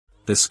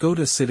The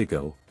Skoda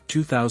Citigo,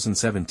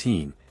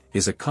 2017,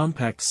 is a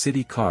compact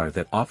city car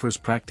that offers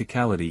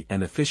practicality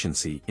and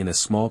efficiency in a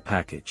small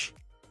package.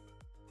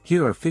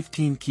 Here are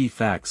 15 key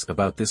facts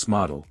about this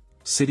model.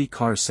 City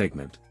car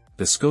segment.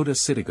 The Skoda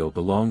Citigo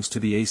belongs to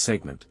the A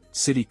segment,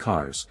 city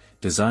cars,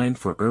 designed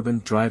for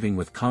urban driving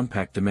with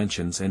compact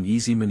dimensions and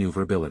easy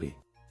maneuverability.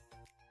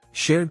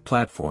 Shared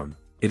platform.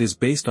 It is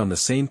based on the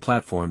same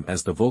platform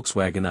as the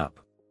Volkswagen Up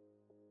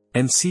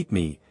and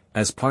Seat.me,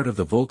 as part of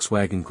the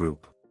Volkswagen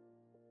Group.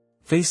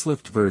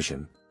 Facelift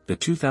version. The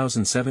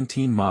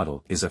 2017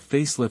 model is a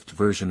facelift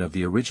version of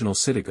the original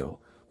Citigo,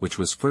 which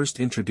was first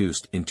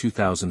introduced in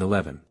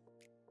 2011.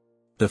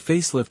 The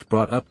facelift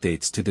brought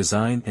updates to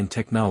design and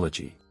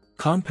technology.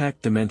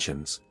 Compact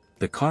dimensions.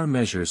 The car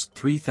measures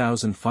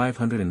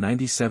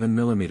 3,597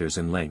 mm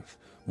in length,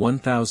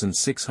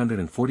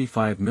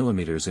 1,645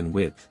 mm in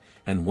width,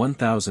 and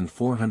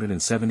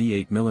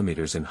 1,478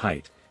 mm in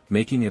height,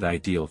 making it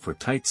ideal for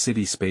tight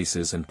city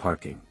spaces and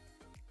parking.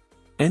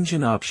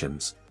 Engine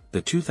options.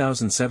 The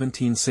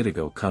 2017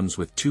 Citigo comes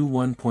with two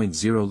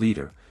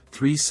 1.0-liter,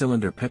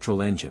 3-cylinder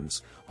petrol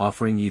engines,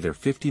 offering either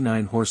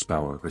 59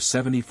 horsepower or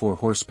 74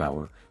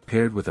 horsepower,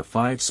 paired with a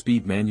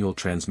 5-speed manual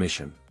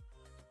transmission.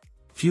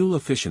 Fuel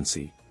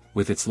efficiency.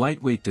 With its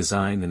lightweight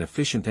design and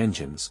efficient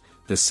engines,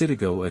 the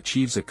Citigo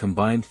achieves a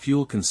combined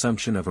fuel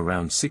consumption of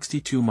around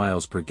 62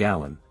 miles per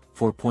gallon,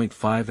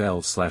 4.5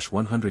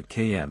 L/100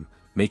 km,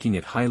 making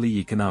it highly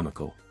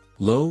economical.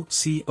 Low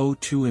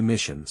CO2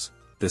 emissions.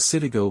 The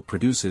Citigo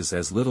produces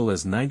as little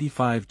as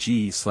 95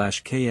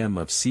 g/km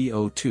of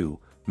CO2,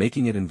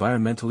 making it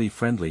environmentally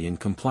friendly and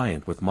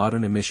compliant with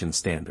modern emission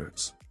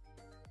standards.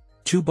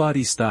 Two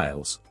body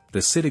styles. The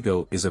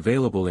Citigo is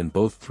available in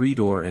both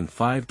 3-door and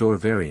 5-door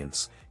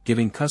variants,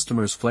 giving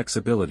customers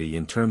flexibility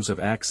in terms of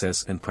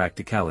access and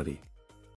practicality.